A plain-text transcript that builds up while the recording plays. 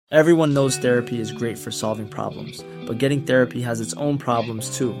Everyone knows therapy is great for solving problems, but getting therapy has its own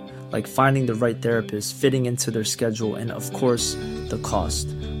problems too, like finding the right therapist, fitting into their schedule, and of course, the cost.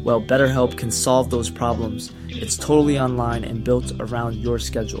 Well, BetterHelp can solve those problems. It's totally online and built around your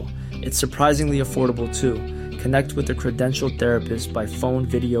schedule. It's surprisingly affordable too. Connect with a credentialed therapist by phone,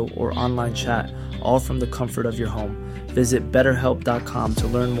 video, or online chat, all from the comfort of your home. Visit BetterHelp.com to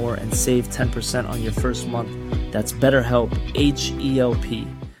learn more and save 10% on your first month. That's BetterHelp, H-E-L-P.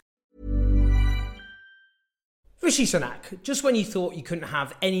 Rishi Sunak, just when you thought you couldn't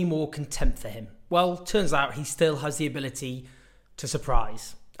have any more contempt for him, well, turns out he still has the ability to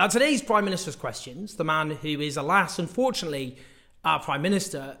surprise. At today's Prime Minister's questions, the man who is, alas, unfortunately, our Prime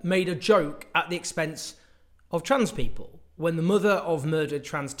Minister, made a joke at the expense of trans people when the mother of murdered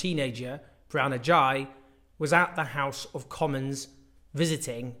trans teenager, Brianna Ghey, was at the House of Commons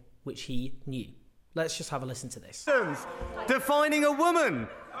visiting, which he knew. Let's just have a listen to this. Defining a woman.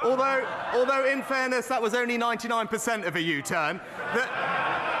 Although in fairness, that was only 99% of a U-turn.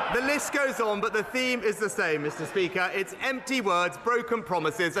 The list goes on, but the theme is the same, Mr. Speaker. It's empty words, broken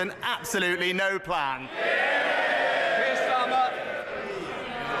promises, and absolutely no plan. Keir Starmer.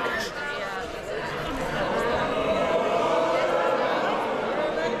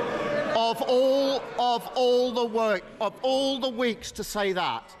 Of all the weeks to say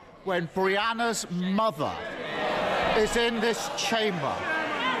that, when Brianna's mother is in this chamber,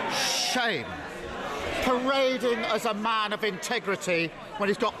 shame, parading as a man of integrity when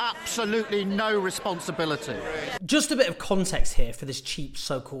he's got absolutely no responsibility. Just a bit of context here for this cheap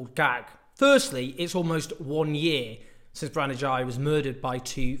so-called gag. Firstly, it's almost 1 year since Brianna Ghey was murdered by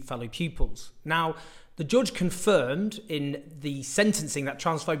two fellow pupils. Now, the judge confirmed in the sentencing that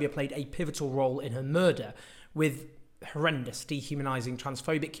transphobia played a pivotal role in her murder, with horrendous, dehumanising,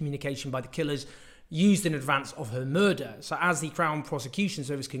 transphobic communication by the killers used in advance of her murder. So as the Crown Prosecution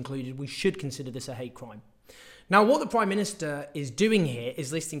Service concluded, we should consider this a hate crime. Now, what the Prime Minister is doing here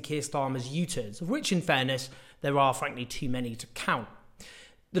is listing Keir Starmer's U-turns, of which, in fairness, there are frankly too many to count.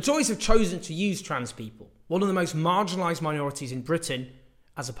 The Tories have chosen to use trans people, one of the most marginalised minorities in Britain,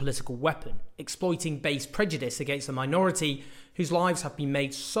 as a political weapon, exploiting base prejudice against a minority whose lives have been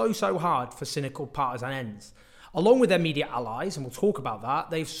made so hard for cynical partisan ends. Along with their media allies, and we'll talk about that,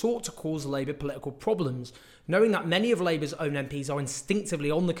 they've sought to cause Labour political problems, knowing that many of Labour's own MPs are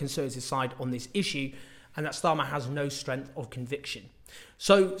instinctively on the Conservative side on this issue, and that Starmer has no strength of conviction.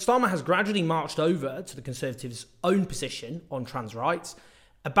 So Starmer has gradually marched over to the Conservatives' own position on trans rights,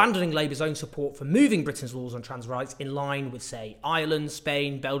 abandoning Labour's own support for moving Britain's laws on trans rights in line with, say, Ireland,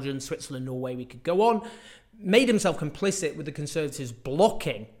 Spain, Belgium, Switzerland, Norway, we could go on, made himself complicit with the Conservatives'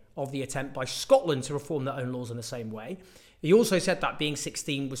 blocking of the attempt by Scotland to reform their own laws in the same way. He also said that being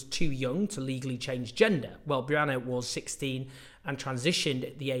 16 was too young to legally change gender. Well, Brianna was 16 and transitioned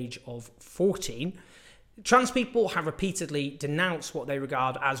at the age of 14. Trans people have repeatedly denounced what they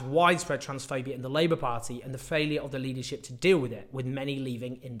regard as widespread transphobia in the Labour Party and the failure of the leadership to deal with it, with many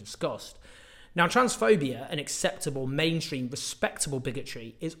leaving in disgust. Now, transphobia, an acceptable, mainstream, respectable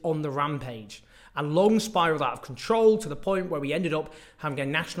bigotry, is on the rampage and long spiralled out of control to the point where we ended up having a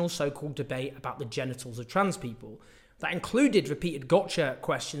national so-called debate about the genitals of trans people. That included repeated gotcha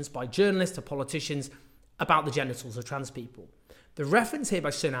questions by journalists to politicians about the genitals of trans people. The reference here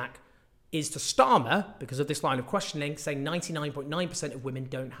by Sunak is to Starmer, because of this line of questioning, saying 99.9% of women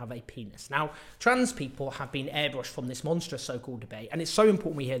don't have a penis. Now, trans people have been airbrushed from this monstrous so-called debate, and it's so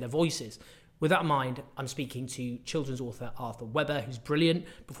important we hear their voices. With that in mind, I'm speaking to children's author Arthur Webber, who's brilliant.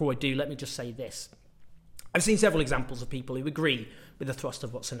 Before I do, let me just say this. I've seen several examples of people who agree with the thrust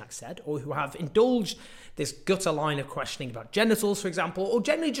of what Sunak said, or who have indulged this gutter line of questioning about genitals, for example, or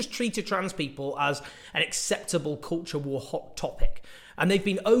generally just treated trans people as an acceptable culture war hot topic. And they've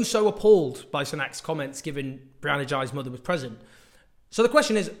been oh so appalled by Sunak's comments given Brianna Ghey's mother was present. So the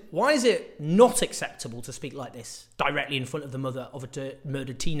question is, why is it not acceptable to speak like this directly in front of the mother of a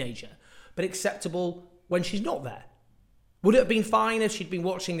murdered teenager, but acceptable when she's not there? Would it have been fine if she'd been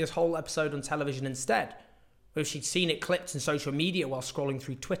watching this whole episode on television instead? Or if she'd seen it clipped in social media while scrolling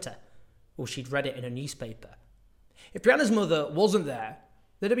through Twitter? Or she'd read it in a newspaper? If Brianna's mother wasn't there,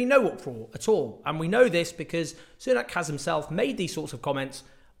 there'd be no uproar at all. And we know this because Sunak has himself made these sorts of comments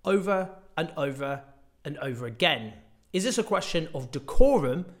over and over and over again. Is this a question of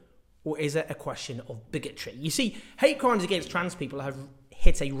decorum, or is it a question of bigotry? You see, hate crimes against trans people have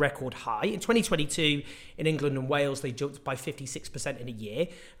hit a record high. In 2022, in England and Wales, they jumped by 56% in a year.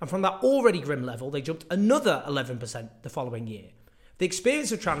 And from that already grim level, they jumped another 11% the following year. The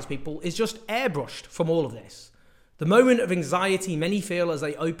experience of trans people is just airbrushed from all of this. The moment of anxiety many feel as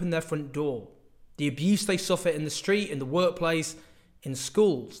they open their front door. The abuse they suffer in the street, in the workplace, in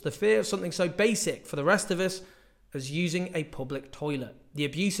schools. The fear of something so basic for the rest of us as using a public toilet. The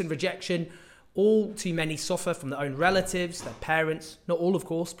abuse and rejection all too many suffer from their own relatives, their parents. Not all, of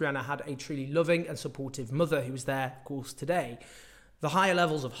course. Brianna had a truly loving and supportive mother who was there, of course, today. The higher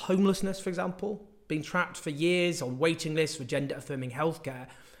levels of homelessness, for example, being trapped for years on waiting lists for gender-affirming healthcare.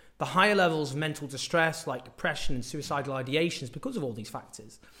 The higher levels of mental distress like depression and suicidal ideations because of all these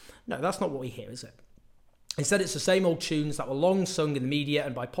factors. No, that's not what we hear, is it? Instead, it's the same old tunes that were long sung in the media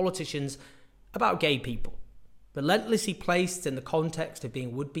and by politicians about gay people, relentlessly placed in the context of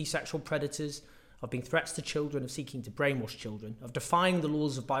being would-be sexual predators, of being threats to children, of seeking to brainwash children, of defying the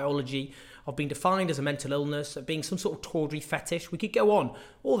laws of biology, of being defined as a mental illness, of being some sort of tawdry fetish. We could go on,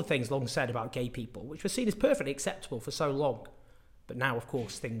 all the things long said about gay people, which were seen as perfectly acceptable for so long. But now, of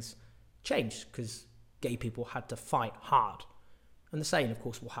course, things changed because gay people had to fight hard. And the same, of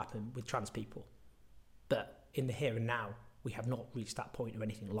course, will happen with trans people. But in the here and now, we have not reached that point or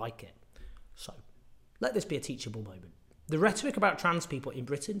anything like it. So let this be a teachable moment. The rhetoric about trans people in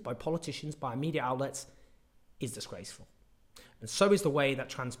Britain by politicians, by media outlets, is disgraceful. And so is the way that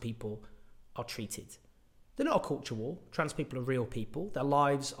trans people are treated. They're not a culture war. Trans people are real people. Their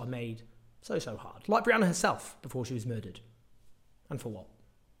lives are made so hard. Like Brianna herself before she was murdered. And for what?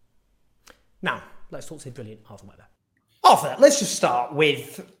 Now, let's talk to the brilliant Arthur Weber. Arthur, let's just start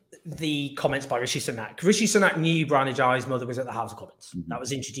with the comments by Rishi Sunak. Rishi Sunak knew Brianna Ghey's mother was at the House of Commons. Mm-hmm. That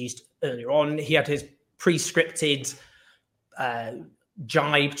was introduced earlier on. He had his pre-scripted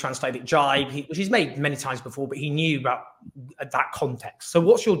transphobic jibe, which he's made many times before, but he knew about that context. So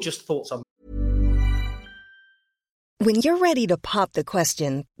what's your just thoughts on? When you're ready to pop the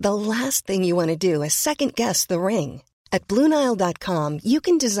question, the last thing you want to do is second-guess the ring. At BlueNile.com, you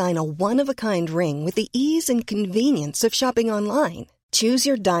can design a one-of-a-kind ring with the ease and convenience of shopping online. Choose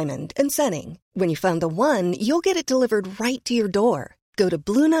your diamond and setting. When you find the one, you'll get it delivered right to your door. Go to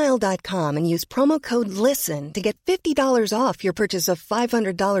BlueNile.com and use promo code LISTEN to get $50 off your purchase of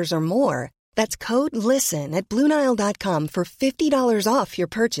 $500 or more. That's code LISTEN at BlueNile.com for $50 off your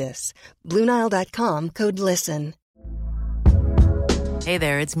purchase. BlueNile.com, code LISTEN. Hey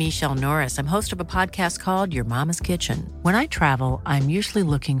there, it's Michelle Norris. I'm host of a podcast called Your Mama's Kitchen. When I travel, I'm usually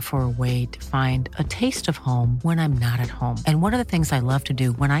looking for a way to find a taste of home when I'm not at home. And one of the things I love to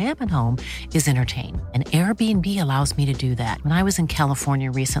do when I am at home is entertain. And Airbnb allows me to do that. When I was in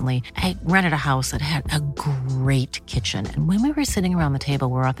California recently, I rented a house that had a great kitchen. And when we were sitting around the table,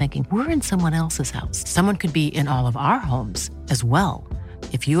 we were all thinking, we're in someone else's house. Someone could be in all of our homes as well.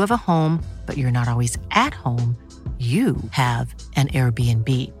 If you have a home, but you're not always at home, you have an Airbnb.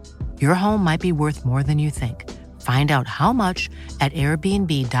 Your home might be worth more than you think. Find out how much at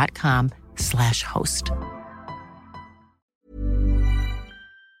airbnb.com/host.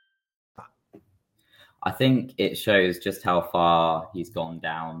 I think it shows just how far he's gone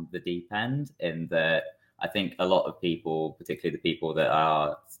down the deep end, in that I think a lot of people, particularly the people that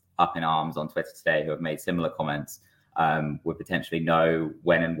are up in arms on Twitter today who have made similar comments, would potentially know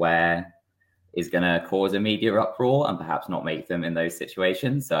when and where is going to cause a media uproar and perhaps not make them in those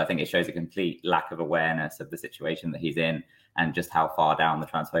situations. So I think it shows a complete lack of awareness of the situation that he's in and just how far down the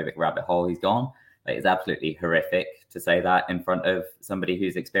transphobic rabbit hole he's gone. It's absolutely horrific to say that in front of somebody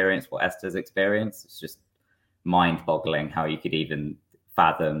who's experienced what Esther's experienced. It's just mind-boggling how you could even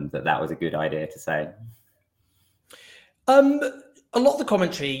fathom that was a good idea to say. A lot of the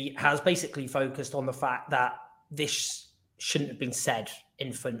commentary has basically focused on the fact that this shouldn't have been said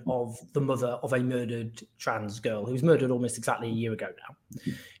in front of the mother of a murdered trans girl who was murdered almost exactly a year ago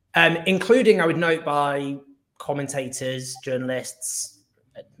now. Including, I would note, by commentators, journalists,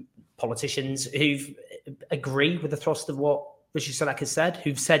 politicians who agree with the thrust of what Rishi Sunak has said,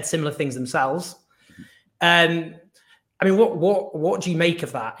 who've said similar things themselves. I mean, what do you make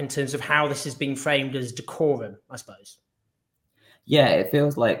of that in terms of how this is being framed as decorum, I suppose? Yeah, it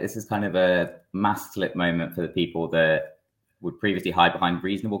feels like this is kind of a mask slip moment for the people that would previously hide behind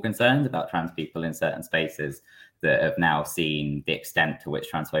reasonable concerns about trans people in certain spaces, that have now seen the extent to which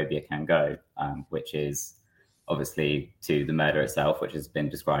transphobia can go, which is obviously to the murder itself, which has been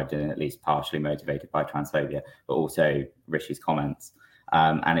described and at least partially motivated by transphobia, but also Rishi's comments.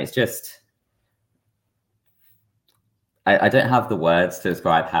 And it's just, I don't have the words to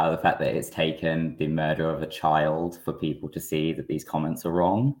describe how the fact that it's taken the murder of a child for people to see that these comments are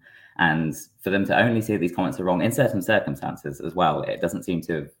wrong. And for them to only see that these comments are wrong in certain circumstances as well, it doesn't seem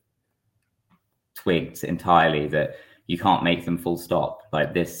to have twigged entirely that you can't make them full stop.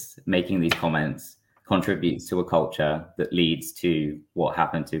 Like this, making these comments contributes to a culture that leads to what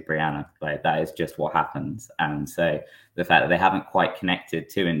happened to Brianna. Like, that is just what happens. And so the fact that they haven't quite connected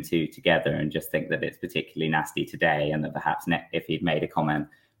two and two together and just think that it's particularly nasty today, and that perhaps if he'd made a comment,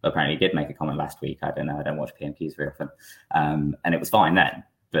 well, apparently he did make a comment last week. I don't know. I don't watch PMQs very often. And it was fine then,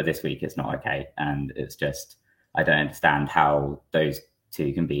 but this week it's not okay. And it's just, I don't understand how those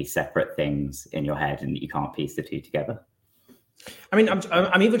two can be separate things in your head and you can't piece the two together. I mean,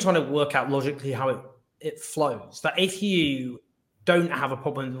 I'm even trying to work out logically how it flows. That if you don't have a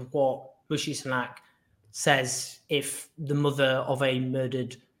problem with what Rishi Sunak says, if the mother of a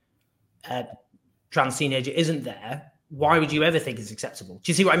murdered trans teenager isn't there, why would you ever think it's acceptable?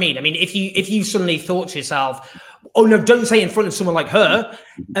 Do you see what I mean? I mean, if you suddenly thought to yourself, "Oh no, don't say it in front of someone like her,"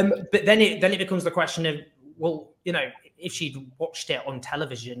 but then it becomes the question of, well, you know, if she'd watched it on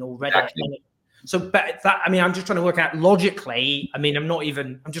television or read it. So, but that, I mean, I'm just trying to work out logically. I mean, I'm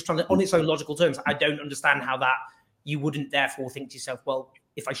just trying to, on its own logical terms, I don't understand how that you wouldn't therefore think to yourself, well,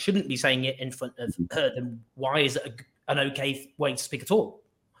 if I shouldn't be saying it in front of her, then why is it an okay way to speak at all?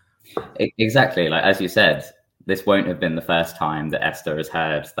 Exactly. Like, as you said, this won't have been the first time that Esther has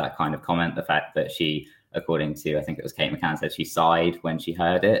heard that kind of comment. The fact that she, according to, I think it was Kate McCann, said she sighed when she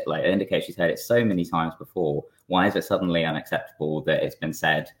heard it. Like, it indicates she's heard it so many times before. Why is it suddenly unacceptable that it's been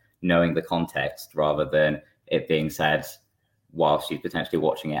said knowing the context rather than it being said while she's potentially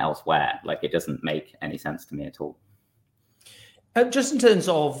watching it elsewhere? Like, it doesn't make any sense to me at all. Just in terms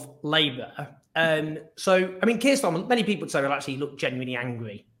of Labour, so, I mean, Keir Starmer, many people would say, well, actually looked genuinely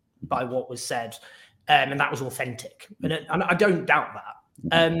angry by what was said, and that was authentic. And I don't doubt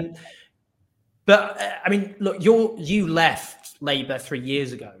that. But, I mean, look, you left Labour 3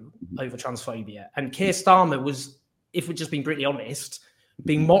 years ago over transphobia, and Keir Starmer was, if we're just being brutally honest,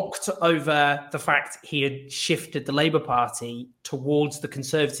 being mocked over the fact he had shifted the Labour Party towards the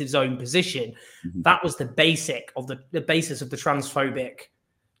Conservatives' own position. Mm-hmm. That was the basis of the transphobic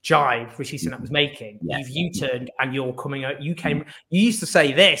jibe Rishi Sunak was making. Yeah. You've U-turned and you're coming out. You used to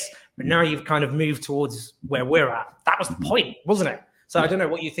say this, but now you've kind of moved towards where we're at. That was the point, wasn't it? So I don't know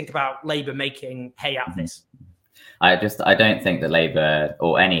what you think about Labour making hay out of this. I don't think that Labour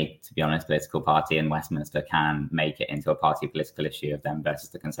or any, to be honest, political party in Westminster can make it into a party political issue of them versus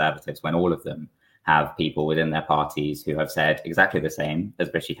the Conservatives, when all of them have people within their parties who have said exactly the same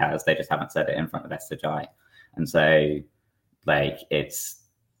as Rishi has. They just haven't said it in front of Esther Jai. And so, like, it's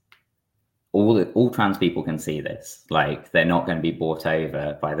all trans people can see this. Like, they're not going to be bought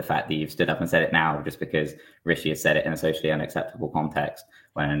over by the fact that you've stood up and said it now just because Rishi has said it in a socially unacceptable context,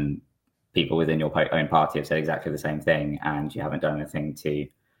 when people within your own party have said exactly the same thing and you haven't done anything to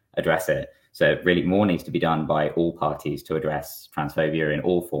address it. So really more needs to be done by all parties to address transphobia in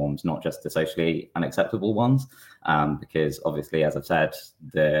all forms, not just the socially unacceptable ones. Because obviously, as I've said,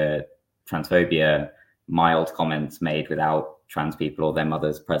 the transphobia, mild comments made without trans people or their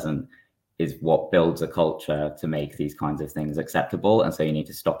mothers present, is what builds a culture to make these kinds of things acceptable. And so you need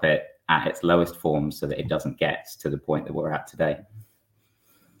to stop it at its lowest form so that it doesn't get to the point that we're at today.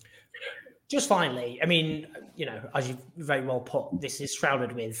 Just finally, I mean, you know, as you've very well put, this is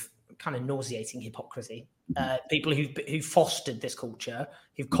shrouded with kind of nauseating hypocrisy. People who fostered this culture,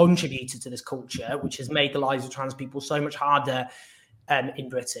 who've contributed to this culture, which has made the lives of trans people so much harder in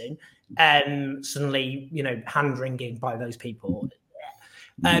Britain, suddenly, you know, hand-wringing by those people.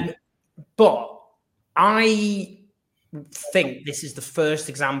 But I think this is the first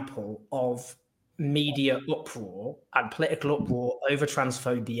example of media uproar and political uproar over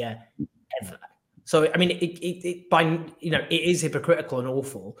transphobia ever. So, I mean, it is hypocritical and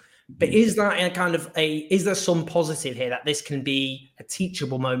awful, but is there some positive here, that this can be a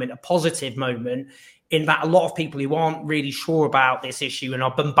teachable moment, a positive moment, in that a lot of people who aren't really sure about this issue and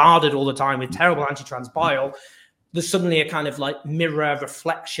are bombarded all the time with terrible anti-trans bile, there's suddenly a kind of like mirror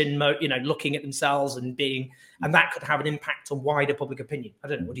reflection mode, you know, looking at themselves and that could have an impact on wider public opinion. I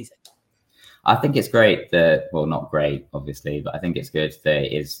don't know. What do you think? I think it's great that, well, not great, obviously, but I think it's good that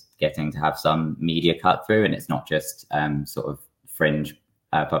it is getting to have some media cut through, and it's not just sort of fringe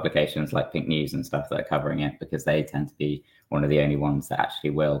publications like Pink News and stuff that are covering it, because they tend to be one of the only ones that actually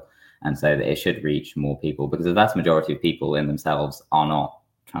will. And so that it should reach more people, because the vast majority of people in themselves are not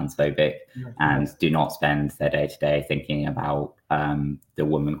transphobic and do not spend their day-to-day thinking about the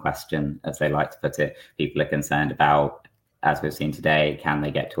woman question, as they like to put it. People are concerned about, as we've seen today, can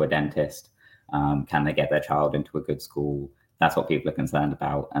they get to a dentist? Can they get their child into a good school? That's what people are concerned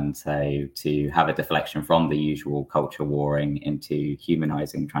about. And so to have a deflection from the usual culture warring into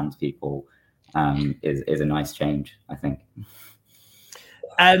humanizing trans people is a nice change, I think.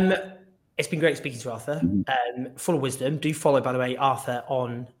 It's been great speaking to Arthur. Full of wisdom. Do follow, by the way, Arthur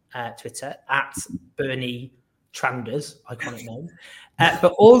on Twitter, at Bernie Tranders, iconic name.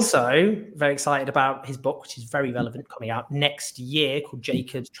 But also very excited about his book, which is very relevant, coming out next year, called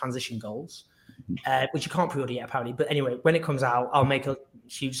Jacob's Transition Goals, which you can't pre-order yet, apparently. But anyway, when it comes out, I'll make a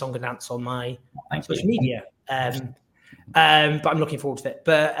huge song and dance on my social media. But I'm looking forward to it.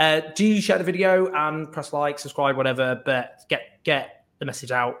 But do share the video and press like, subscribe, whatever. But get the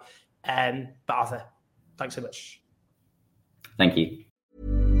message out. But Arthur, thanks so much. Thank you.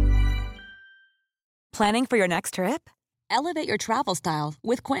 Planning for your next trip? Elevate your travel style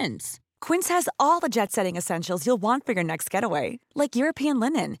with Quince. Quince has all the jet-setting essentials you'll want for your next getaway, like European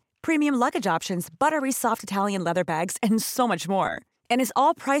linen, premium luggage options, buttery soft Italian leather bags, and so much more. And is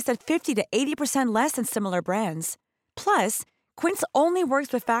all priced at 50 to 80% less than similar brands. Plus, Quince only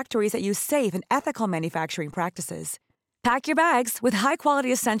works with factories that use safe and ethical manufacturing practices. Pack your bags with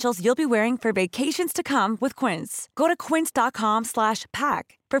high-quality essentials you'll be wearing for vacations to come with Quince. Go to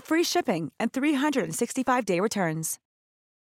quince.com/pack for free shipping and 365-day returns.